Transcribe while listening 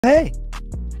Hey,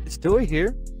 it's Dory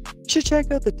here. You should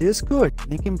check out the Discord,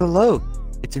 link in below.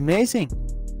 It's amazing.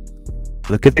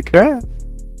 Look at the graph.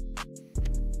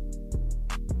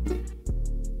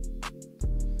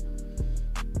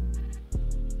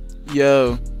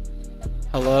 Yo.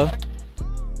 Hello?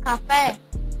 Café.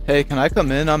 Hey, can I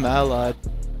come in? I'm allied.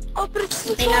 Eu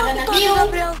preciso saber,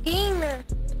 Gabriel Gamer.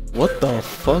 What the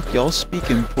fuck? Y'all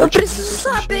speaking Eu Portuguese? preciso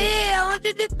saber onde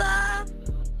ele tá.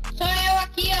 Sou eu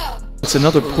aqui, ó. It's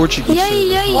another Portuguese E aí,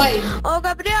 server. Oi. Ô,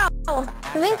 Gabriel,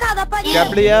 vem cá, dá pra ir.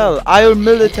 Gabriel, Iron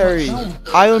Military.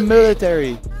 Iron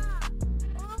Military.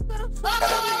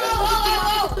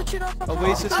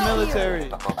 Oasis Military.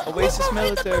 Oasis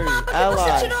Military. Você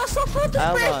Ally. tirou sua foto do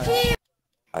Ally. perfil.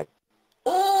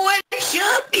 Ô,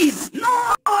 Lxmps!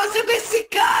 Nossa, com esse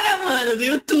cara, mano, do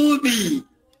YouTube!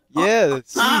 Yeah,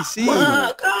 see.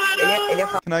 Mano,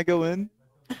 caramba! Can I go in?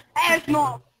 É,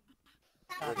 irmão.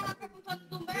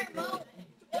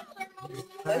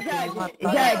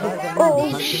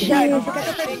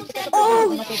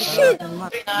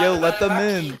 Yo, let them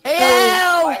in.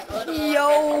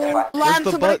 Yo, Where's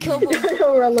the button?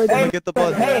 Let me get the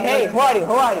button. Hey, who are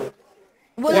you?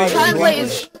 Well, Wait, translate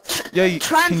English? is... Yo, can you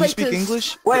Translate speak this.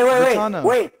 English? Wait.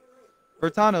 Bertano.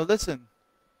 Bertano, listen.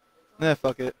 Nah,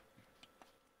 fuck it.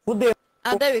 Fudeu.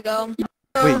 there we go.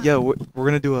 Wait, yo, we're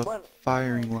gonna do a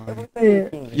firing line.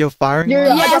 Yo, firing Yeah,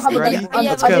 line? Yes, Ready? yes,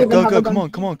 Let's go, I go, have go, a come gun.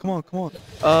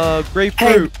 on.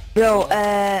 Grapefruit. Bro,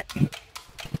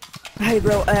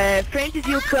 Francis,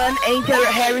 you can enter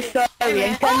Harry's story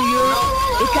and can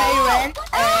rent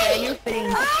your thing.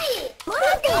 Mata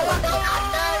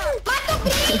o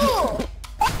gringo!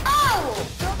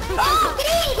 Oh,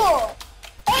 gringo!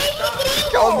 Ei,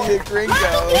 gringo! Call me a gringo.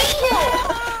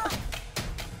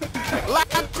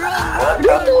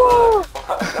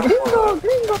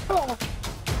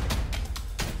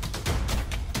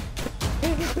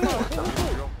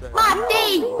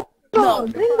 Matei!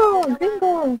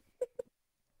 Gringo.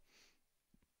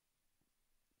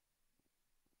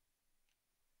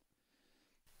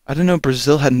 I didn't know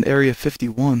Brazil had an Area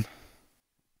 51.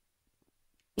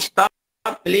 Stop,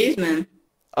 please, man.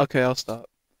 Okay, I'll stop.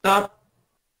 Stop.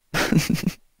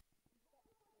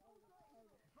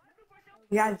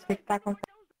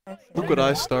 Look what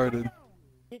I started.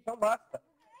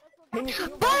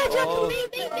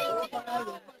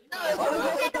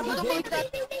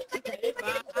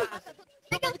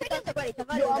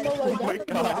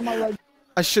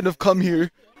 I should have come here.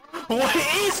 What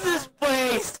is this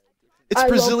place? It's I love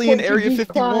Brazilian Area Portuguese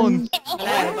 51.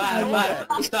 Para.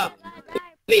 Stop.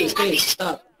 Please,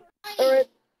 stop. Alright.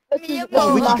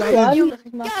 Oh, we got in.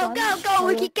 Go,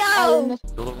 Wiki, go!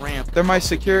 Build a ramp. They're my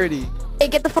security. Hey,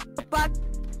 get the fuck back!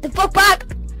 The fuck back!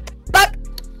 Back!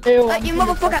 Eu You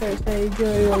motherfucker!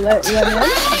 Get him!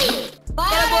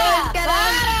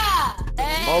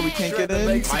 Oh, we can't get in?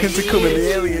 Mexican to come in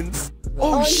the aliens.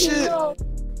 Oh shit!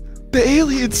 The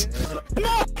aliens!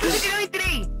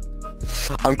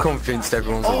 I'm convinced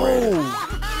everyone's aware.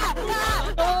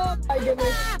 Oh! my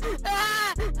goodness.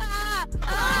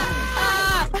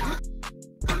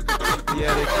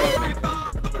 Yeah, they killed me.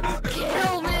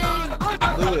 Kill me!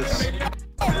 Lewis.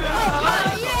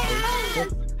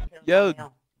 Yo,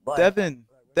 Devin,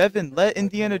 let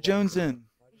Indiana Jones in.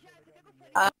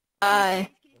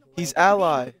 He's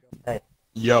ally.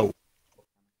 Yo.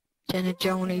 Jenna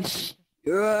Jones.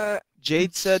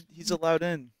 Jade said he's allowed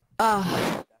in.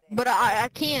 But I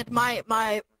can't. My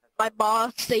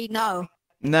boss say no.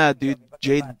 Nah, dude,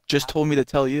 Jade just told me to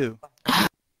tell you.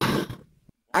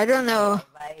 I don't know.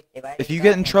 If you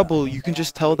get in trouble, you can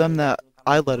just tell them that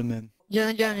I let him in.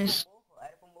 Jenna Jones.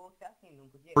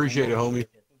 Appreciate it, homie.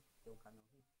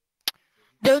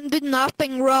 Don't do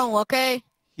nothing wrong, okay?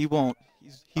 He won't.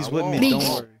 He's with me, Please.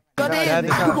 don't worry. Go there. Devin,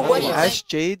 What do you ask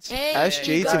Jades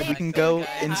if we can go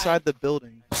inside the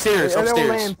building. Upstairs. Ele é o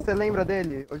Lxmps, você lembra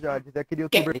dele, ô Jorge? Daquele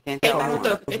youtuber que Ele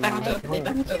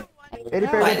Ele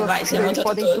perguntou Vai, se você eles mandou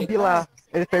podem tudo. subir lá.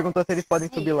 Ele perguntou se eles podem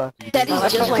subir lá. That is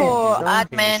just for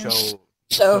admins.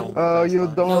 So You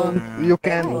don't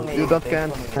can.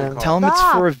 Tell him it's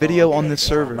for a video on this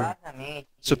server,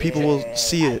 so people will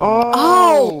see it.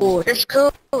 oh, that's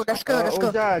cool. That's cool. That's Ô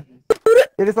cool. Jorge,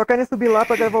 eles só querem subir lá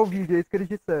pra gravar o vídeo, é isso que eles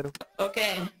disseram.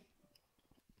 Okay.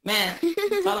 Man,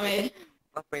 follow me.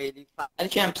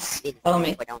 Lxmps, follow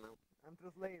me. I'm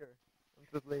translator.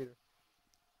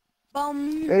 Bum.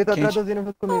 Ele tá Gente. traduzindo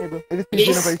junto comigo. Eles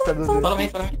pediram pra gente traduzir. Follow me.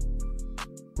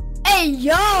 Hey,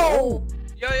 yo!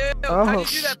 Yo, Oh. how do you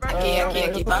do that, bro? Aqui,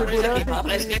 fala pra eles aqui, fala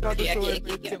pra eles aqui,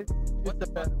 What the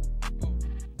fuck?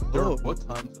 Oh. What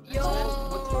time? Yo!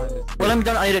 Well, I'm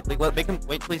done editing. Well, make him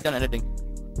wait, please, done editing.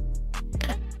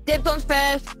 Dipped on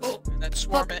fast. And then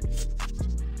swarm it.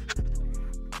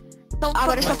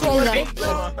 Agora só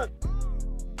folga.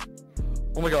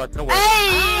 Oh my god, no way.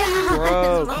 Hey!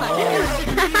 Bro,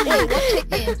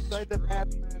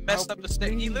 Messed up the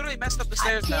stairs. He literally messed up the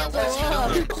stairs now.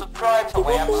 Subscribe to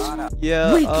Lxmps.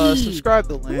 yeah, subscribe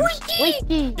to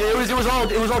Lxmps. Yeah, it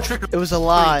was all trickery. It was a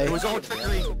lie. It was all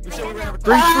trickery. You said we were gonna have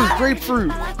Grapefruit,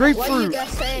 What are you grapefruit, guys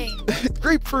saying?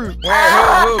 grapefruit. Who?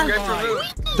 Grapefruit who?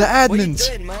 The admins.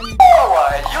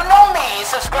 Alright, you know me.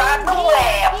 Subscribe to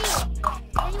Lxmps.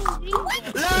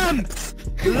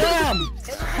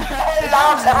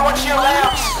 Lxmps, everyone cheer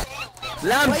Lxmps.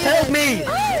 Lxmps, help me!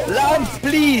 Lxmps,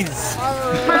 please!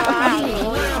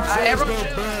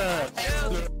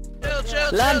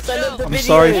 Lxmps, I love the I'm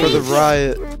sorry for the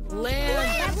riot.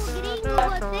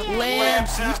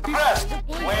 Lxmps is the best.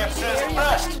 Lxmps is the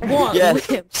best.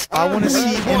 Yes. I want to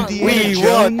see Indiana We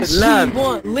want Jones.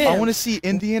 Lxmps. I want to see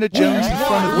Indiana Jones in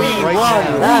front of me We right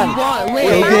want now. Lxmps.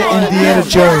 Go get Indiana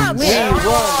Jones. We want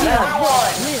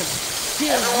Lxmps.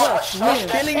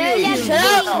 Killing me. Bring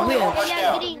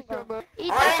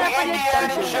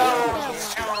Indiana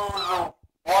Jones to the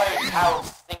White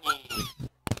House thingy.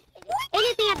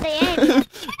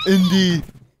 Indy.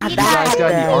 You guys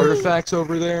got any artifacts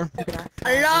over there?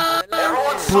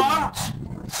 Everyone salute!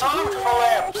 Salute for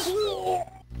Lxmps!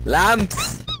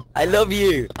 Lxmps, I love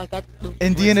you.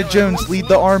 Indiana Jones lead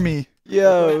the army.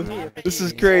 Yo, this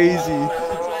is crazy. Yo,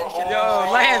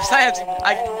 Lxmps.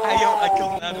 I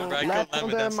killed Lemon, bro. I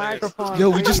killed Lemon downstairs. Yo,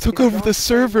 we just took over the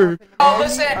server. Oh,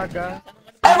 listen!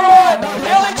 Everyone!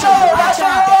 Kill each other! Last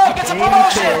one alive gets a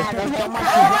promotion!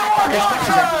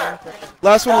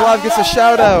 Last one alive gets a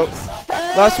shout out.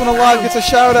 Last one alive gets a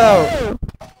shout out.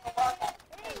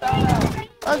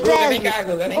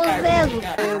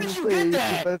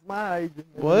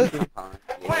 What?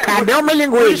 Cadê o meu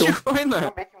linguiço?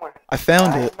 I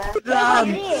found it.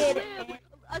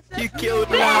 You killed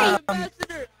Lxmps.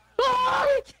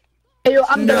 Hey, yo,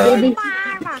 I'm the baby.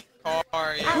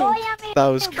 Car, yeah. That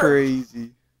was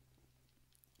crazy.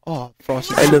 Oh,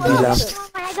 Frosty. I love you, Lxmps.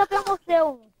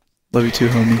 Love you too,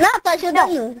 homie. Não, tô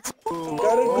ajudando.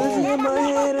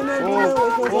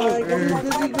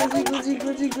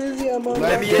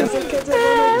 Let me in.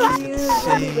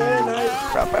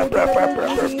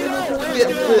 Get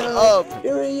lit up.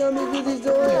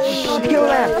 Don't kill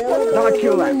Lxmps. Don't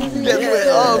kill Lxmps. Get lit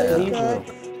up.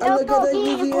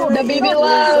 The baby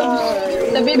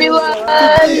loves. The baby loves.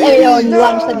 Hey, yo,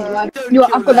 Lxmps said Lxmps. Yo,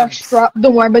 I've got the strap.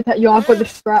 Don't worry about that. Yo, I've got the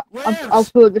strap. I'll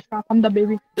fill the strap. I'm the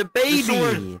baby. The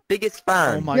baby. Biggest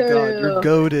fan. Oh my god, you're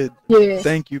goated. Yeah.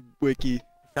 Thank you, Wiki.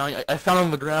 I found it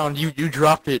on the ground. You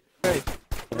dropped it.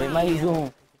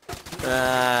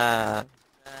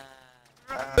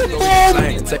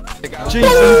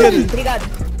 James, let me get it.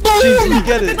 James, let me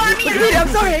get it. I'm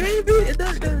sorry.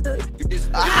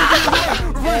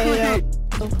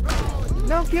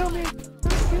 Don't kill me.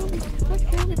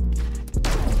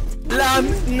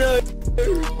 Lxmps, no.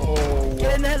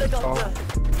 Get in the helicopter.